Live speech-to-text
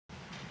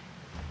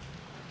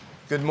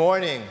Good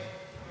morning.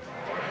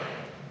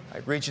 I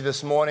greet you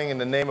this morning in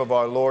the name of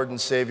our Lord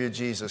and Savior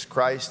Jesus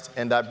Christ,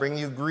 and I bring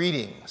you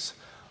greetings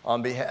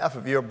on behalf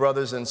of your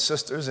brothers and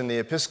sisters in the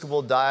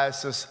Episcopal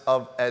Diocese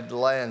of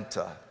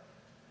Atlanta.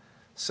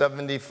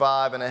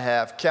 75 and a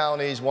half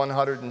counties,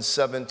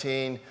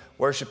 117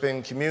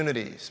 worshiping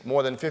communities,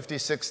 more than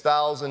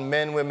 56,000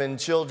 men, women,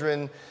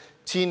 children,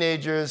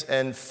 teenagers,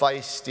 and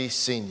feisty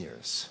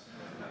seniors.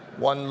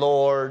 One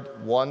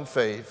Lord, one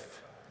faith,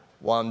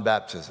 one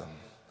baptism.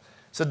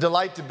 It's a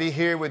delight to be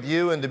here with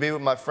you and to be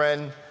with my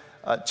friend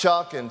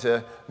Chuck, and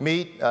to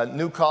meet a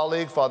new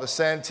colleague, Father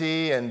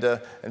Santee, and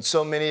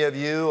so many of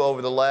you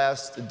over the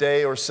last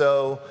day or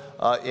so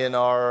in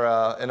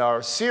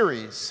our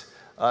series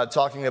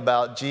talking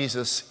about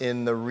Jesus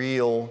in the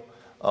real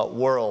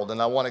world.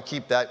 And I want to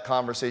keep that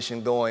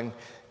conversation going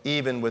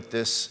even with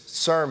this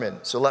sermon.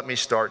 So let me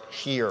start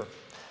here.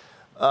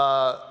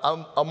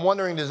 I'm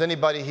wondering, does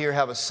anybody here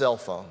have a cell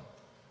phone?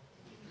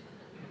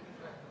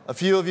 A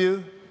few of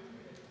you?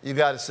 You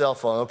got a cell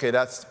phone. Okay,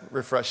 that's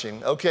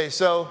refreshing. Okay,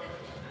 so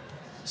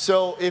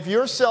if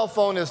your cell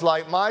phone is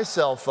like my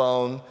cell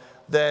phone,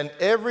 then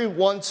every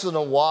once in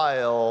a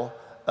while,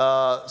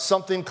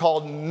 something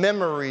called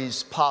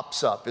memories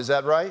pops up. Is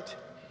that right?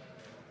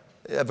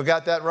 Have I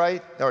got that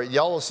right? All right,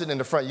 y'all are sitting in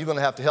the front. You're going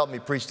to have to help me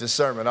preach this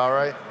sermon, all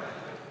right?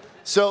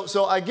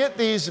 So I get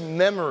these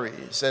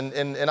memories,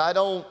 and I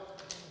don't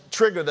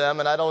trigger them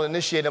and I don't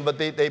initiate them, but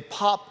they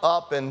pop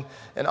up, and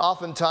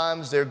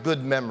oftentimes they're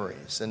good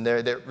memories, and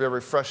they're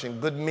refreshing.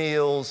 Good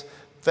meals,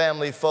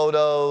 family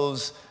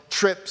photos,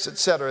 trips,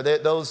 etc.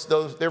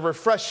 They're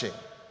refreshing.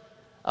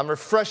 I'm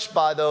refreshed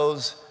by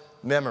those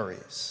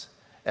memories.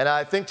 And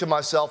I think to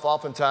myself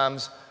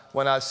oftentimes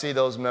when I see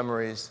those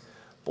memories,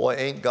 boy,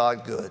 ain't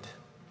God good.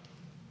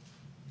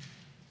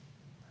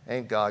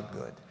 Ain't God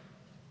good.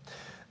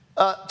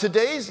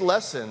 Today's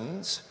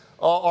lessons,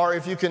 or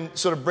if you can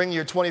sort of bring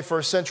your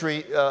 21st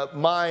century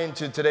mind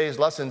to today's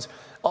lessons,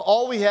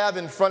 all we have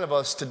in front of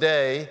us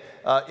today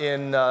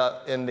in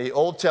the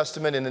Old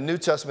Testament, in the New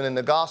Testament, in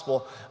the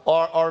Gospel,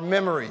 are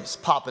memories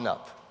popping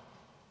up.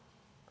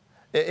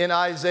 In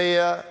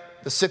Isaiah,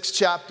 the 6th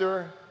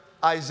chapter,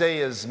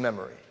 Isaiah's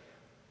memory.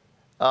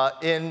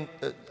 In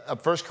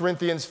 1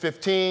 Corinthians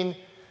 15,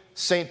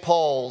 St.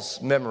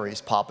 Paul's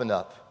memories popping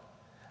up.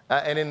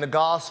 And in the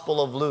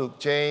Gospel of Luke,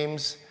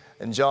 James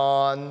and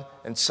John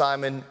and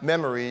Simon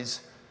memories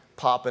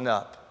popping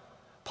up.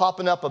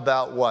 Popping up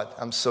about what?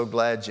 I'm so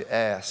glad you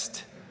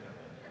asked.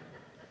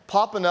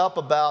 Popping up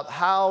about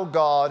how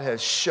God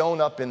has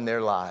shown up in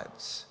their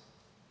lives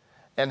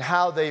and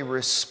how they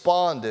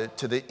responded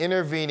to the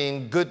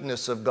intervening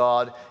goodness of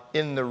God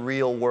in the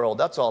real world.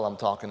 That's all I'm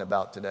talking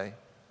about today.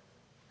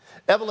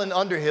 Evelyn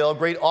Underhill,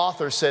 great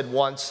author, said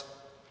once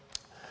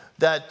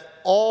that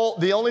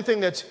the only thing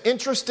that's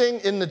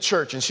interesting in the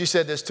church, and she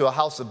said this to a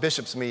House of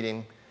Bishops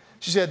meeting,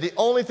 she said, the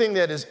only thing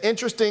that is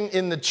interesting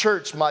in the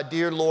church, my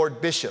dear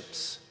Lord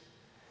bishops,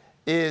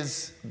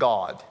 is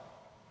God.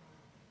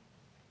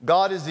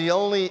 God is the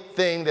only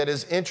thing that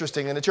is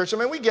interesting in the church. I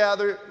mean, we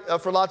gather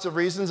for lots of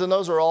reasons, and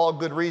those are all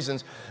good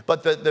reasons.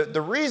 But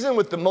the reason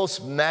with the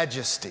most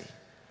majesty,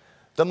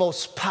 the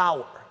most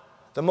power,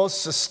 the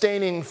most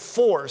sustaining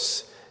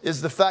force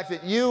is the fact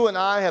that you and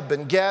I have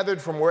been gathered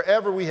from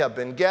wherever we have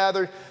been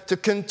gathered to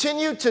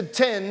continue to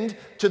tend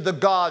to the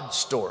God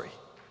story.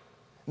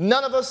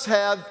 None of us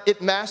have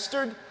it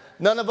mastered.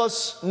 None of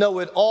us know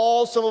it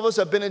all. Some of us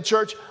have been in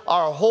church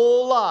our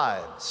whole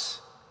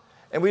lives,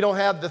 and we don't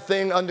have the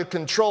thing under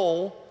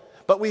control,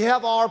 but we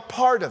have our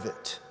part of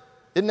it.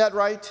 Isn't that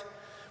right?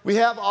 We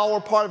have our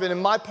part of it,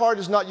 and my part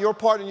is not your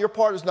part, and your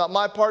part is not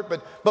my part,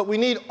 but we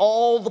need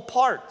all the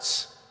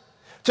parts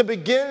to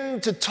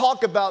begin to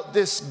talk about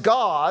this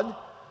God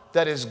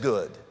that is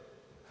good,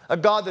 a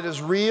God that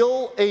is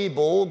real,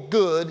 able,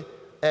 good,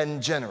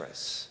 and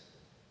generous.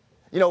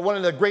 You know, one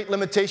of the great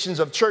limitations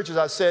of church, as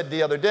I said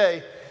the other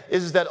day,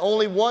 is that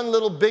only one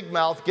little big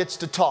mouth gets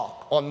to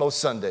talk on most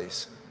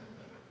Sundays.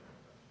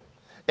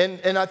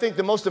 And I think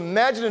the most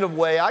imaginative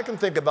way I can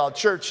think about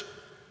church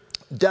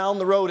down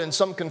the road in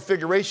some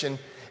configuration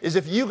is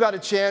if you got a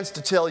chance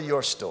to tell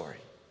your story.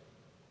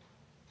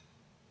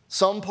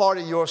 Some part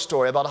of your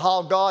story about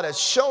how God has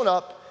shown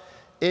up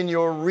in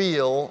your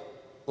real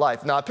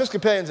life. Now,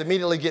 Episcopalians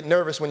immediately get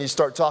nervous when you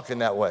start talking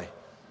that way,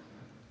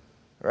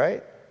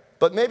 right?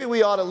 But maybe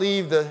we ought to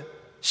leave the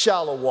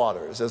shallow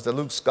waters, as the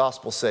Luke's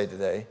gospel say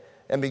today,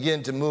 and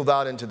begin to move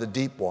out into the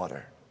deep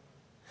water.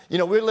 You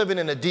know, we're living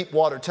in a deep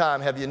water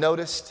time. Have you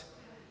noticed?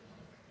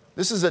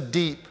 This is a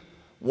deep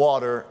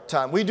water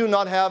time. We do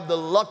not have the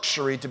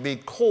luxury to be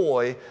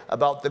coy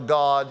about the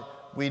God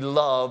we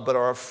love but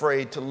are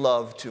afraid to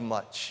love too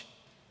much.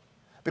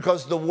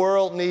 Because the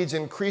world needs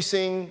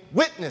increasing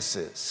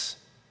witnesses,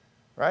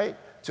 right,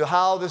 to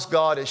how this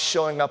God is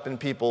showing up in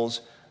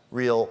people's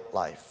real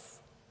life.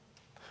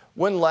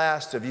 When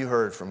last have you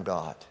heard from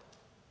God?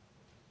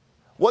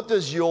 What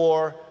does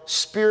your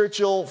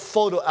spiritual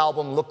photo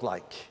album look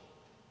like?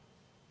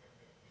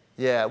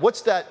 Yeah,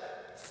 what's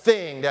that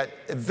thing, that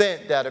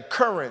event, that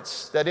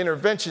occurrence, that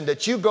intervention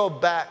that you go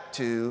back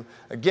to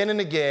again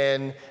and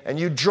again and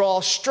you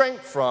draw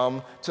strength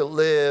from to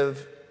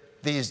live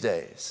these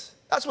days.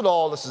 That's what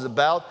all this is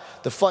about.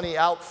 The funny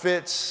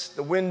outfits,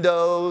 the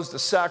windows, the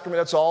sacrament,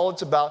 that's all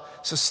it's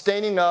about,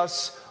 sustaining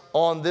us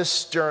on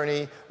this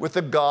journey with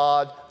a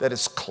God that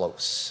is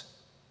close.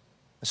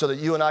 So that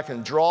you and I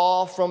can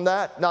draw from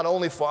that, not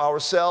only for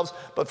ourselves,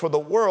 but for the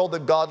world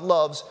that God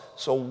loves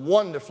so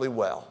wonderfully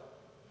well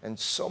and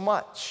so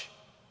much.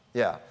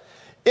 Yeah.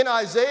 In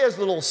Isaiah's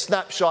little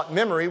snapshot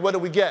memory, what do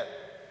we get?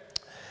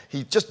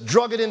 He just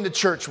drug it into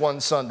church one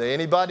Sunday.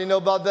 Anybody know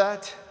about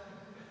that?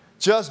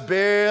 Just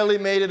barely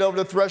made it over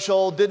the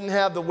threshold, didn't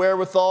have the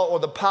wherewithal or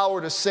the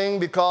power to sing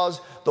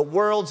because the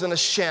world's in a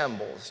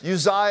shambles.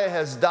 Uzziah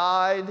has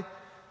died.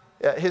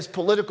 His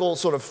political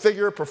sort of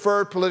figure,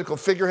 preferred political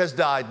figure, has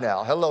died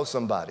now. Hello,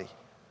 somebody.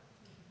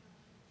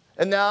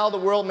 And now the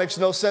world makes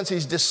no sense.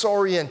 He's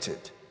disoriented.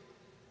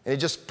 And he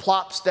just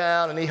plops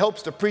down and he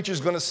hopes the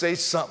preacher's going to say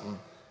something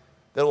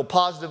that will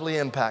positively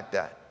impact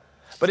that.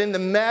 But in the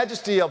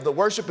majesty of the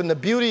worship and the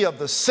beauty of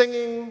the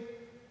singing,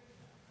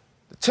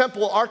 the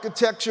temple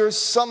architecture,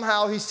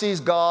 somehow he sees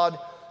God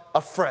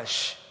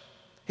afresh.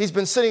 He's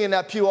been sitting in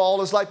that pew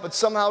all his life, but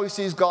somehow he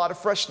sees God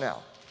afresh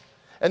now.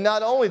 And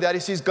not only that,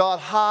 he sees God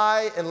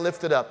high and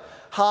lifted up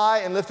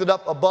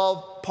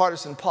above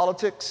partisan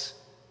politics,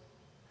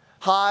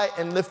 high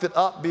and lifted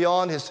up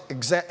beyond his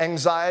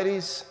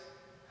anxieties,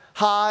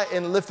 high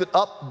and lifted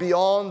up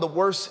beyond the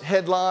worst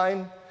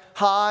headline,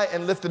 high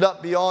and lifted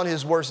up beyond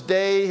his worst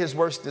day, his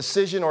worst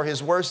decision, or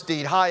his worst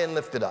deed, high and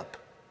lifted up.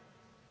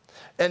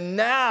 And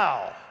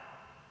now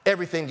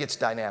everything gets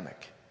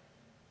dynamic.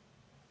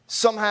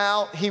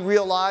 Somehow he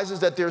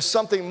realizes that there's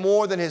something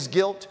more than his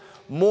guilt,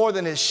 more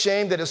than his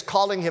shame that is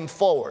calling him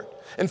forward.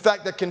 In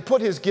fact, that can put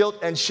his guilt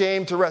and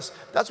shame to rest.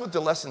 That's what the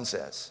lesson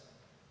says.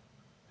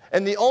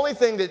 And the only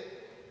thing that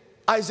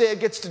Isaiah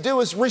gets to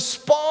do is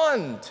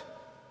respond.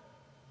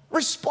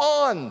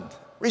 Respond.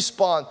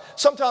 Respond.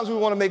 Sometimes we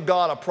want to make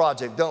God a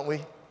project, don't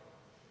we?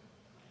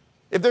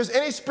 If there's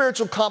any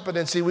spiritual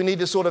competency we need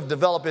to sort of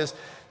develop is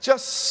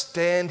just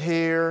stand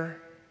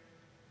here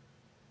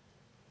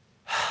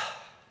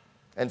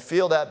and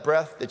feel that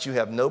breath that you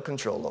have no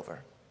control over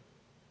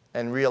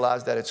and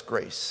realize that it's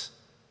grace.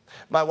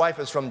 My wife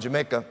is from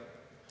Jamaica,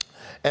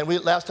 and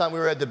last time we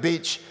were at the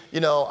beach,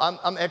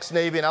 I'm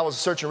ex-Navy and I was a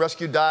search and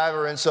rescue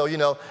diver, and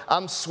so,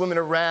 I'm swimming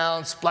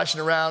around,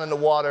 splashing around in the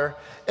water,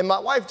 and my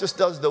wife just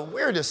does the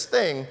weirdest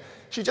thing.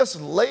 She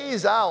just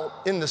lays out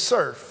in the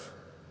surf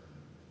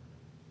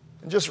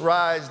and just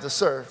rides the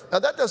surf. Now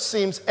that just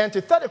seems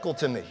antithetical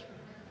to me.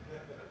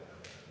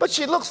 But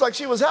she looks like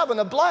she was having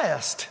a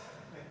blast.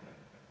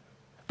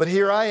 But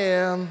here I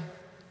am.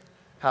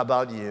 How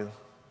about you?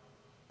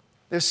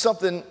 There's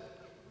something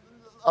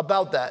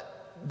about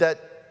that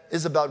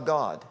is about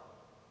God.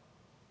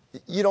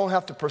 You don't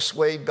have to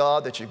persuade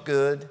God that you're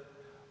good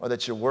or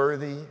that you're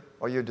worthy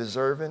or you're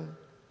deserving.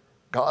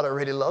 God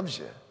already loves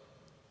you.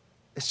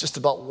 It's just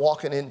about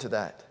walking into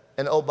that.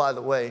 And oh, by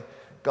the way,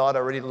 God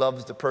already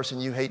loves the person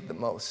you hate the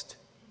most.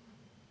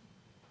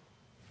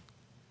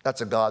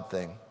 That's a God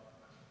thing.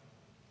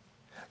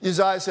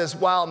 Uzziah says,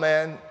 wow,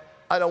 man,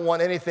 I don't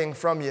want anything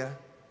from you.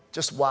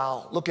 Just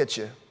wow, look at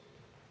you.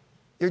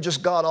 You're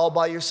just God all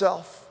by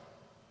yourself.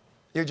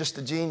 You're just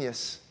a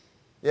genius.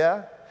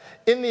 Yeah?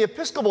 In the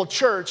Episcopal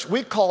Church,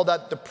 we call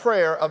that the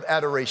prayer of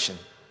adoration.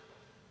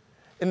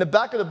 In the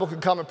back of the Book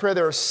of Common Prayer,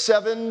 there are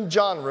 7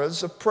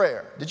 genres of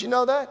prayer. Did you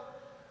know that?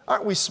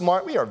 Aren't we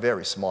smart? We are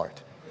very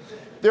smart.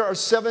 There are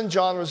 7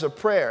 genres of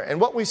prayer. And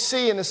what we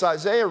see in this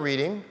Isaiah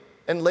reading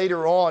and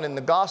later on in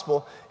the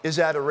gospel is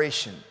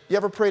adoration. You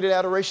ever prayed an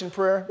adoration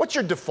prayer? What's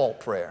your default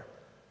prayer?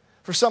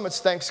 For some, it's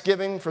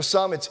thanksgiving. For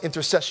some, it's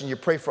intercession. You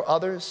pray for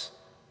others.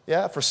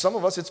 Yeah, for some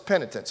of us, it's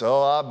penitence.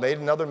 Oh, I've made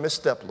another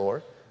misstep,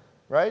 Lord.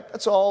 Right?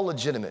 That's all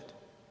legitimate.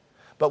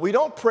 But we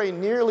don't pray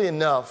nearly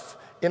enough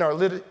in our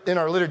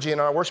liturgy, in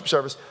our worship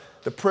service,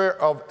 the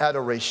prayer of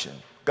adoration.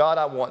 God,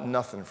 I want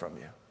nothing from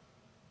you.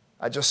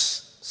 I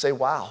just say,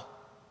 wow.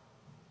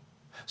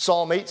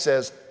 Psalm 8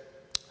 says,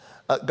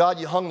 God,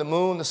 you hung the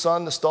moon, the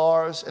sun, the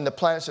stars, and the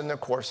planets in their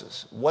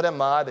courses. What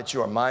am I that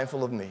you are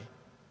mindful of me?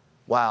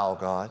 Wow,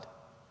 God.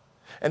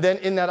 And then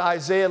in that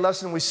Isaiah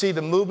lesson, we see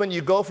the movement.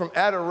 You go from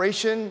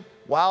adoration,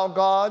 wow,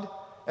 God,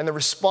 and the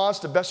response,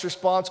 the best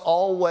response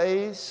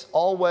always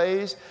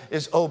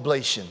is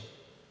oblation.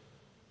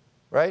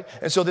 Right?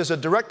 And so there's a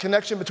direct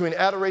connection between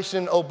adoration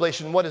and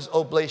oblation. What is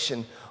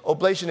oblation?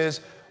 Oblation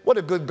is, what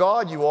a good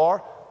God you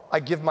are. I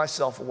give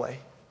myself away.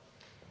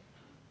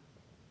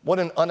 What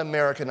an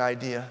un-American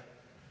idea.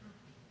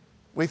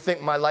 We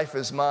think my life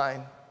is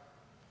mine.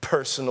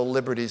 Personal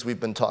liberties we've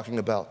been talking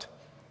about.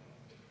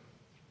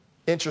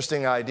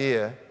 Interesting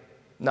idea,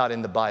 not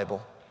in the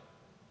Bible.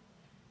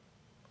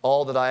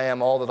 All that I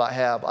am, all that I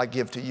have, I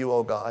give to you,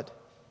 O God.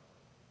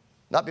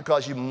 Not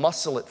because you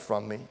muscle it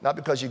from me, not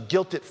because you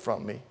guilt it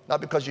from me,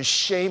 not because you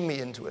shame me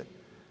into it,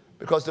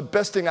 because the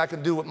best thing I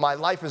can do with my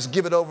life is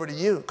give it over to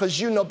you, because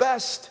you know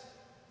best.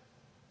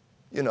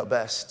 You know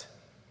best.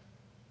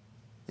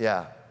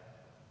 Yeah.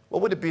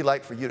 What would it be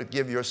like for you to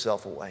give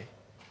yourself away?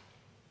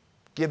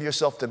 Give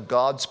yourself to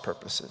God's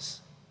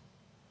purposes.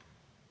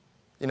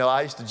 You know,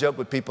 I used to joke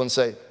with people and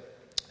say,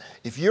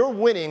 if you're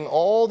winning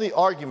all the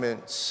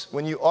arguments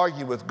when you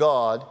argue with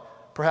God,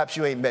 perhaps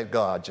you ain't met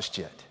God just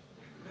yet.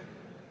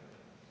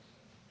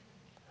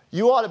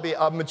 You ought to be,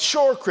 a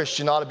mature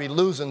Christian ought to be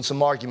losing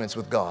some arguments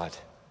with God.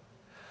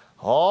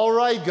 All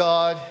right,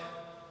 God,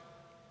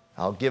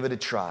 I'll give it a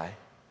try.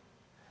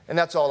 And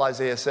that's all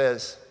Isaiah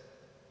says.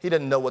 He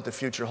doesn't know what the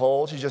future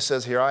holds. He just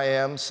says, here I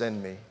am,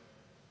 send me.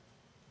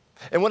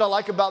 And what I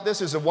like about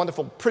this is a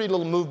wonderful, pretty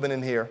little movement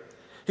in here.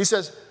 He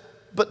says,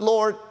 but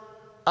Lord,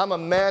 I'm a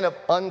man of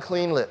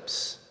unclean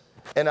lips,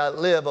 and I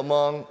live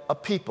among a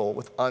people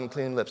with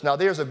unclean lips. Now,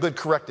 there's a good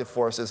corrective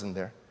for us, isn't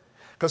there?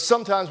 Because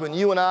sometimes when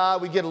you and I,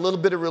 we get a little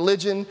bit of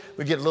religion,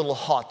 we get a little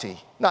haughty.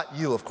 Not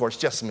you, of course,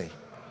 just me.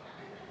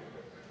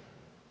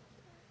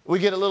 We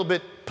get a little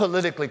bit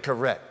politically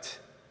correct,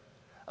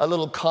 a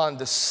little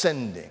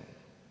condescending.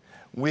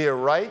 We are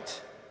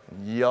right,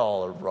 and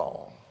y'all are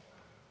wrong.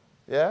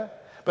 Yeah?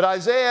 But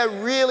Isaiah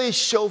really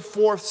shows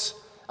forth,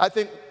 I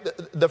think,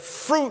 the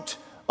fruit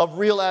of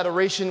real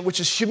adoration,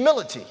 which is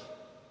humility.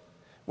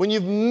 When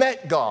you've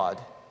met God,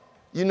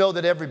 you know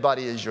that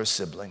everybody is your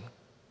sibling.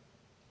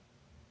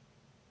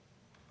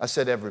 I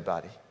said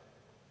everybody.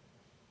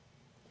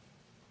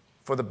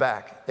 For the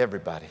back,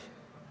 everybody.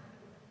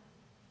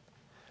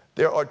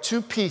 There are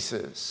two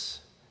pieces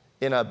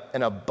in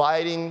an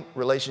abiding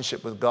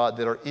relationship with God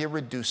that are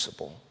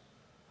irreducible,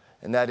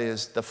 and that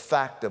is the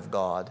fact of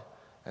God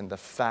and the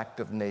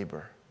fact of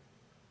neighbor.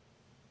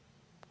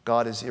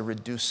 God is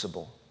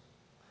irreducible,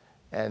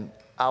 and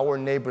our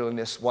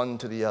neighborliness one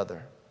to the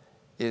other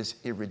is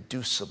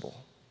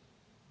irreducible.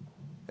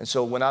 And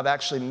so when I've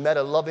actually met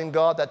a loving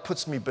God, that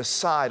puts me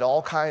beside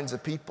all kinds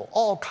of people,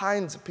 all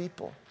kinds of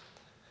people.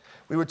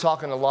 We were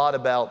talking a lot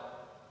about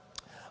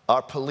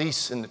our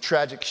police and the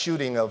tragic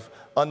shooting of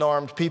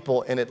unarmed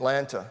people in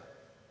Atlanta.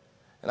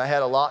 And I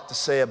had a lot to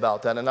say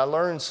about that, and I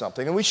learned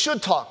something. And we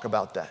should talk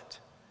about that,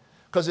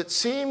 because it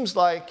seems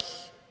like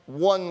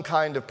one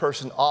kind of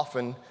person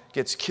often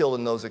gets killed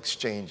in those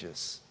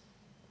exchanges.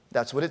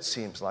 That's what it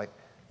seems like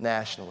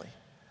nationally.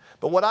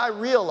 But what I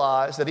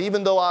realized, that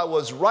even though I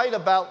was right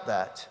about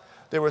that,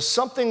 there was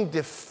something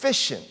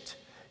deficient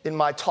in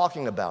my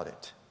talking about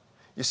it.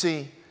 You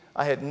see,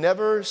 I had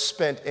never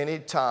spent any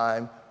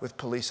time with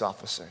police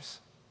officers.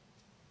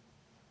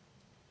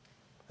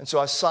 And so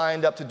I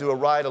signed up to do a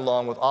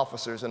ride-along with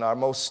officers in our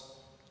most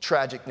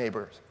tragic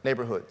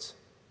neighborhoods,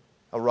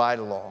 a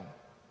ride-along.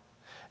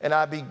 And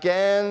I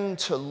began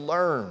to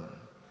learn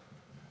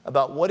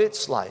about what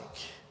it's like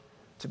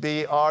to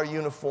be our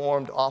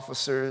uniformed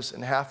officers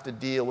and have to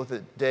deal with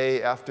it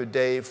day after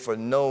day for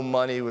no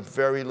money, with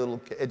very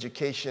little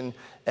education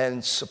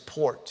and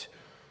support.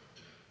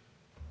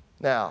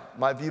 Now,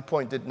 my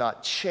viewpoint did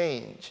not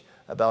change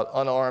about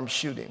unarmed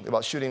shooting,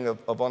 about shooting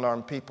of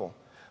unarmed people.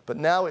 But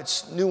now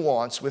it's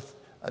nuanced with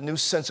a new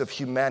sense of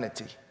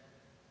humanity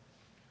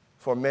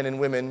for men and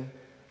women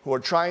who are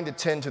trying to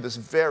tend to this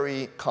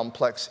very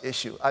complex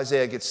issue.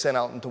 Isaiah gets sent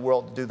out into the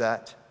world to do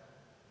that.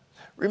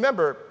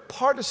 Remember,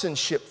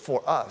 partisanship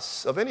for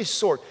us of any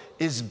sort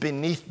is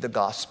beneath the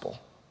gospel.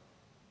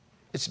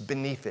 It's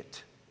beneath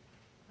it.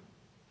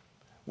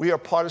 We are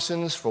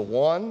partisans for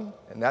one,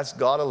 and that's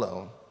God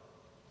alone,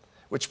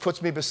 which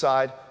puts me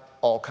beside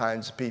all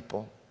kinds of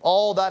people.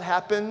 All that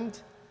happened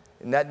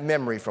in that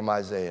memory from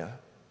Isaiah.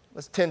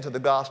 Let's tend to the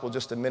gospel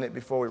just a minute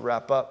before we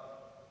wrap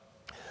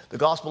up. The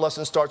gospel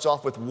lesson starts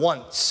off with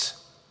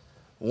once.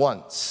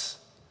 Once.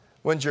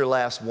 When's your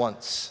last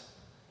once?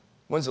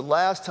 When's the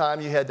last time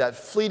you had that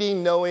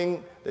fleeting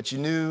knowing that you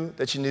knew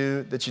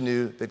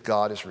that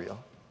God is real?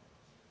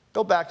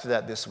 Go back to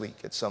that this week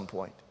at some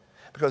point,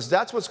 because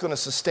that's what's going to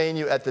sustain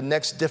you at the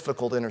next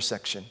difficult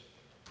intersection.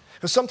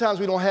 Because sometimes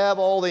we don't have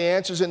all the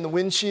answers in the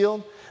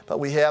windshield, but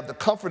we have the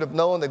comfort of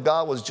knowing that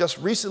God was just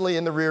recently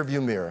in the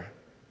rearview mirror.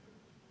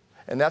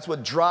 And that's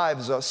what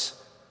drives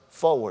us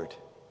forward.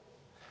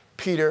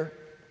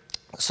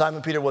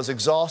 Simon Peter was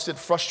exhausted,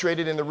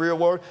 frustrated in the real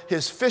world.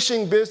 His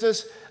fishing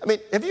business, I mean,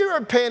 have you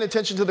ever paying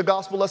attention to the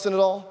gospel lesson at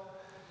all?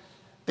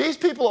 These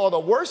people are the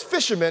worst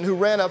fishermen who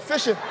ran up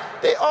fishing.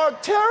 They are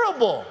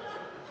terrible.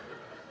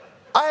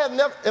 I have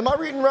never, am I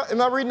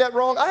reading that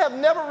wrong? I have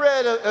never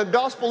read a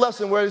gospel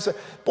lesson where they say,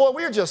 boy,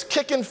 we're just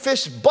kicking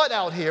fish butt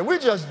out here. We're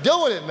just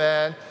doing it,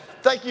 man.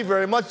 Thank you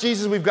very much,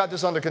 Jesus, we've got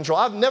this under control.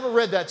 I've never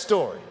read that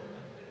story.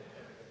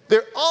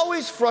 They're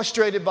always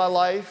frustrated by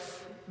life.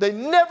 They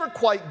never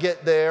quite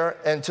get there,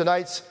 and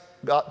today's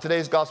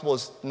gospel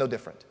is no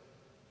different.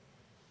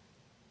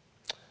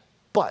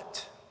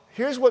 But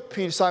here's what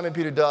Simon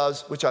Peter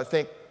does, which I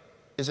think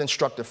is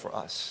instructive for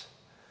us.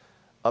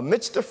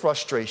 Amidst the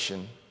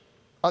frustration,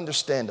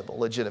 understandable,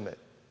 legitimate,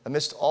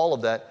 amidst all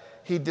of that,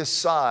 he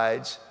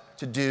decides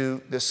to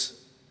do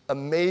this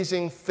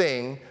amazing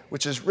thing,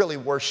 which is really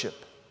worship.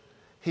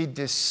 He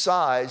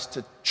decides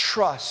to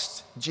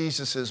trust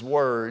Jesus'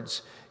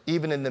 words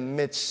even in the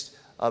midst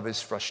of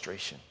his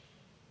frustration.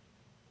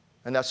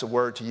 And that's a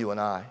word to you and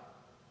I.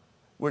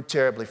 We're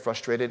terribly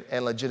frustrated,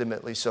 and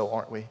legitimately so,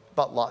 aren't we?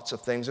 About lots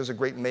of things. There's a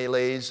great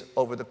malaise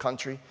over the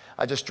country.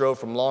 I just drove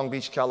from Long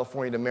Beach,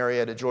 California to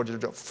Marietta, Georgia,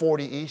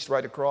 40 east,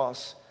 right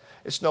across.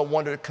 It's no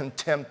wonder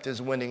contempt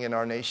is winning in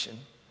our nation.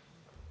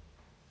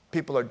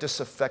 People are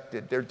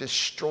disaffected. They're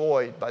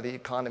destroyed by the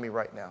economy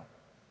right now.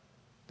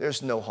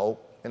 There's no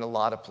hope in a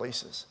lot of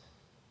places.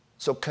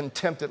 So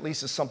contempt at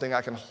least is something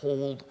I can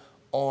hold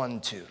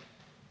on to,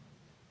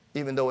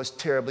 even though it's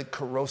terribly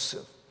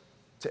corrosive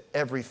to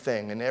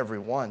everything and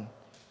everyone.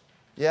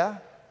 Yeah?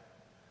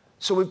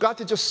 So we've got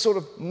to just sort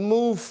of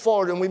move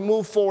forward, and we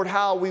move forward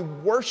how? We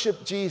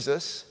worship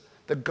Jesus,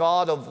 the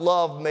God of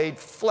love made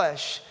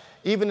flesh,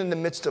 even in the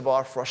midst of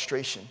our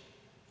frustration.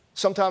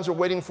 Sometimes we're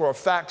waiting for a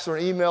fax or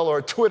an email or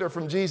a Twitter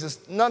from Jesus.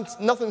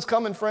 Nothing's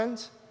coming,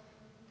 friends.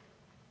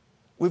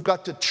 We've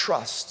got to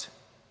trust.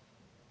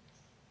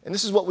 And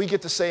this is what we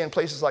get to say in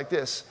places like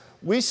this.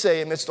 We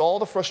say amidst all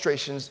the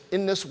frustrations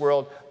in this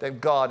world that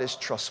God is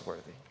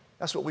trustworthy.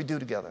 That's what we do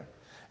together.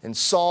 In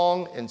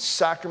song, in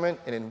sacrament,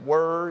 and in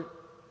word,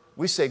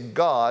 we say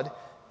God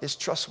is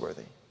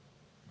trustworthy.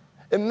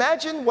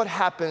 Imagine what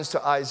happens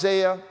to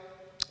Isaiah,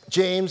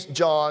 James,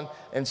 John,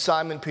 and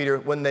Simon Peter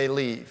when they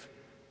leave.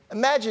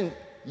 Imagine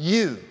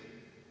you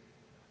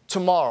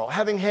tomorrow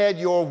having had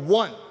your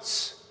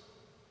once,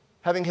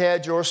 having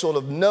had your sort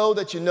of know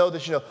that you know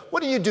that you know.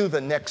 What do you do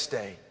the next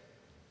day?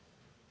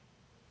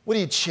 What do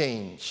you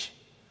change?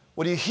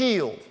 What do you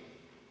heal?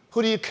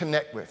 Who do you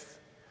connect with?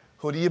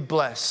 Who do you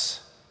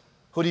bless?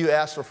 Who do you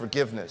ask for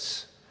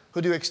forgiveness?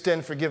 Who do you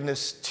extend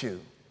forgiveness to?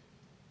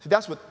 See,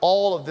 that's what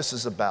all of this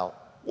is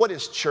about. What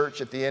is church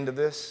at the end of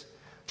this?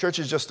 Church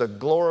is just a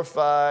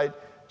glorified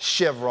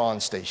Chevron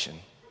station.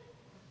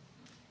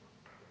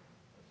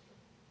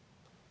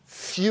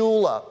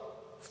 Fuel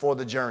up for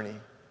the journey.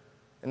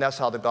 And that's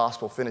how the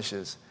gospel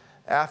finishes.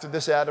 After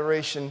this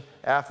adoration,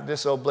 after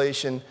this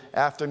oblation,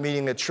 after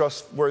meeting a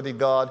trustworthy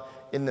God,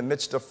 in the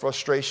midst of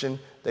frustration,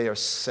 they are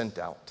sent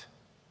out.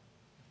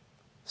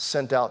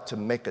 Sent out to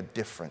make a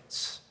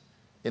difference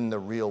in the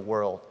real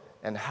world.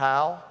 And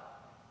how?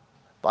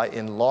 By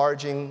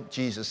enlarging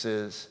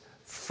Jesus'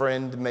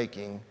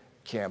 friend-making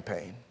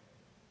campaign.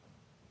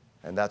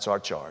 And that's our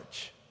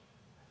charge,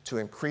 to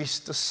increase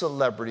the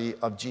celebrity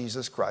of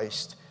Jesus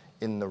Christ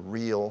in the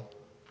real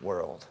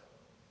world.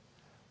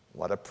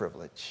 What a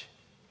privilege.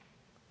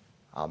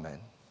 Amen.